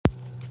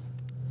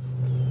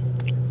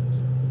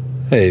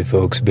Hey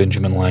folks,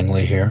 Benjamin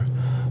Langley here.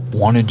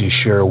 Wanted to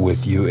share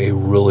with you a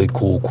really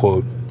cool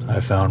quote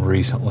I found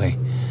recently,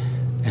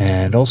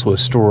 and also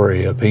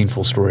a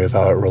painful story of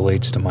how it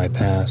relates to my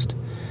past.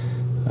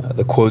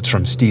 The quote's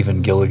from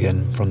Stephen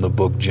Gilligan from the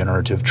book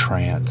Generative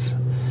Trance.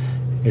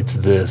 It's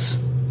this: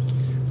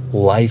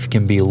 life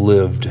can be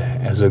lived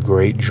as a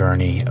great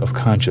journey of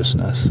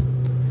consciousness.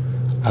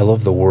 I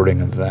love the wording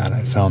of that.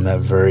 I found that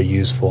very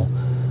useful.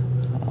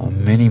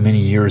 Many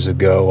years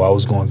ago, I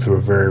was going through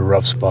a very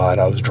rough spot.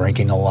 I was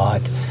drinking a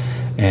lot,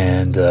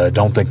 and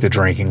don't think the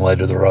drinking led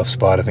to the rough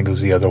spot. I think it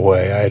was the other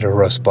way. I had a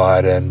rough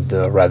spot, and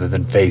rather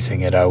than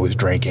facing it, I was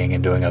drinking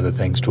and doing other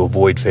things to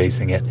avoid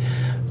facing it,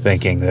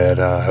 thinking that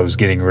I was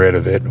getting rid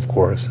of it. Of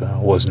course, I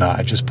was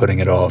not, just putting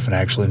it off and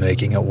actually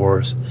making it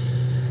worse.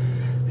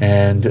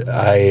 And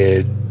I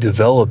had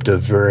developed a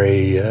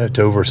very,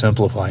 to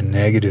oversimplify,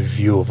 negative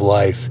view of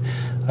life.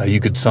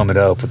 You could sum it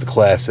up with the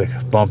classic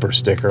bumper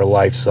sticker,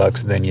 life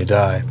sucks, then you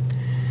die.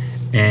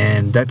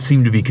 And that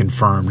seemed to be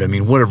confirmed. I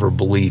mean, whatever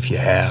belief you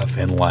have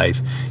in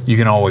life, you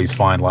can always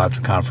find lots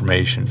of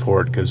confirmation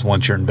for it, because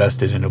once you're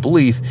invested in a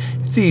belief,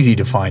 it's easy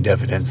to find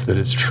evidence that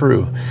it's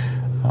true.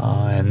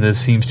 And this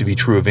seems to be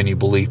true of any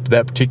belief. But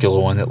that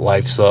particular one, that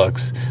life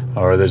sucks,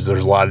 or there's a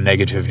lot of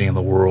negativity in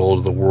the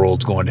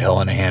world's going to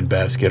hell in a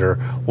handbasket, or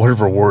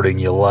whatever wording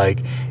you like,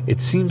 it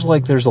seems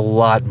like there's a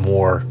lot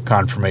more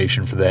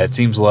confirmation for that. It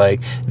seems like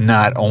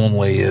not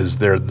only is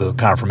there the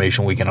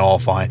confirmation we can all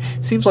find,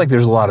 it seems like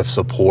there's a lot of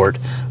support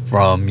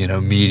from,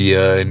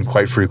 media and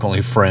quite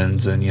frequently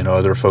friends and,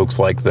 other folks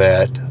like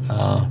that,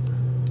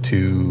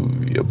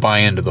 to buy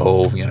into the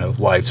whole,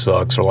 life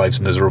sucks or life's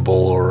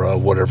miserable or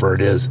whatever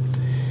it is.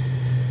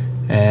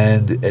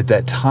 And at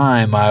that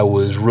time, I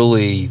was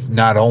really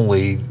not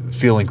only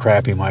feeling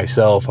crappy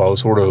myself, I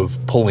was sort of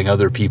pulling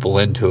other people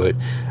into it.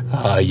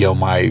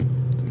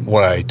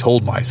 What I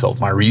told myself,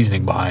 my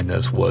reasoning behind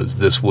this was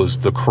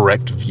the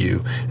correct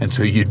view. And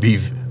so you'd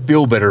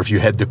feel better if you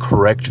had the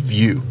correct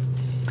view.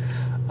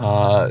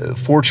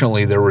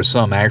 Fortunately, there was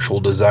some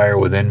actual desire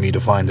within me to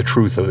find the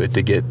truth of it,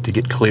 to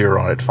get clear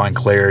on it, to find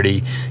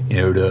clarity,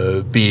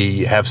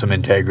 to have some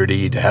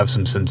integrity, to have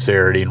some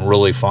sincerity, and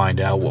really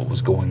find out what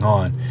was going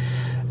on.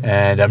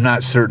 And I'm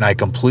not certain I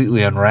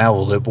completely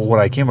unraveled it, but what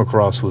I came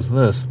across was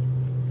this: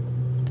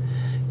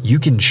 you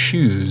can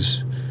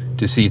choose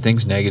to see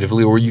things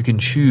negatively, or you can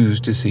choose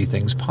to see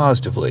things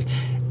positively.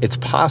 It's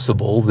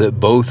possible that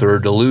both are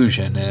a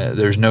delusion.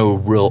 There's no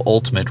real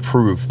ultimate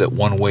proof that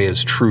one way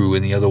is true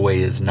and the other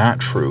way is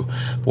not true.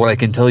 What I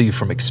can tell you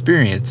from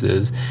experience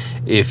is,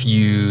 if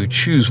you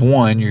choose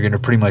one, you're going to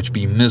pretty much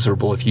be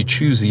miserable. If you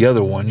choose the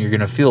other one, you're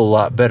going to feel a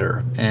lot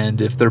better. And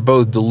if they're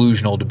both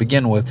delusional to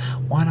begin with,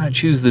 why not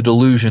choose the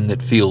delusion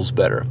that feels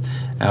better?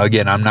 Now,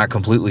 again, I'm not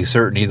completely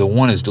certain either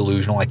one is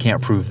delusional. I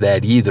can't prove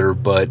that either,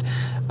 but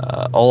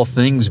all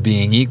things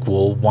being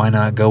equal, why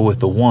not go with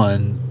the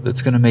one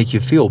that's going to make you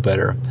feel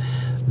better?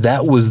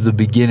 That was the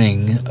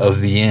beginning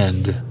of the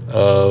end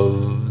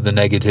of the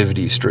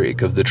negativity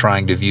streak, of the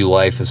trying to view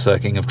life as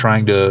sucking, of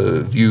trying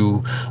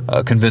to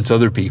convince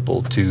other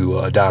people to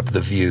adopt the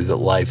view that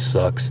life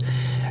sucks.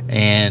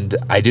 And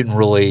I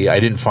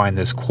didn't find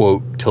this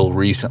quote till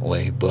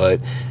recently, but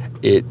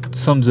it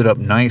sums it up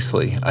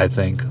nicely, I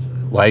think.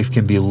 Life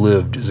can be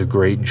lived as a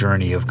great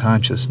journey of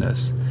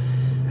consciousness.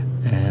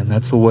 And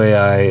that's the way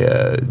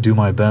I do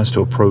my best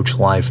to approach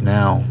life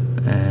now.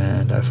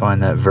 And I find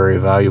that very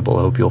valuable.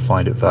 I hope you'll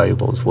find it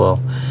valuable as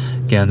well.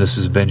 Again, this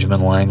is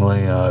Benjamin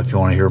Langley. If you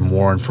want to hear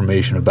more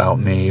information about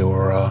me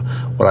or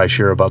what I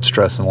share about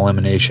stress and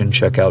elimination,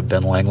 check out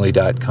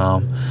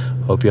benlangley.com.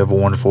 Hope you have a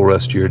wonderful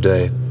rest of your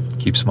day.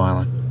 Keep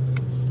smiling.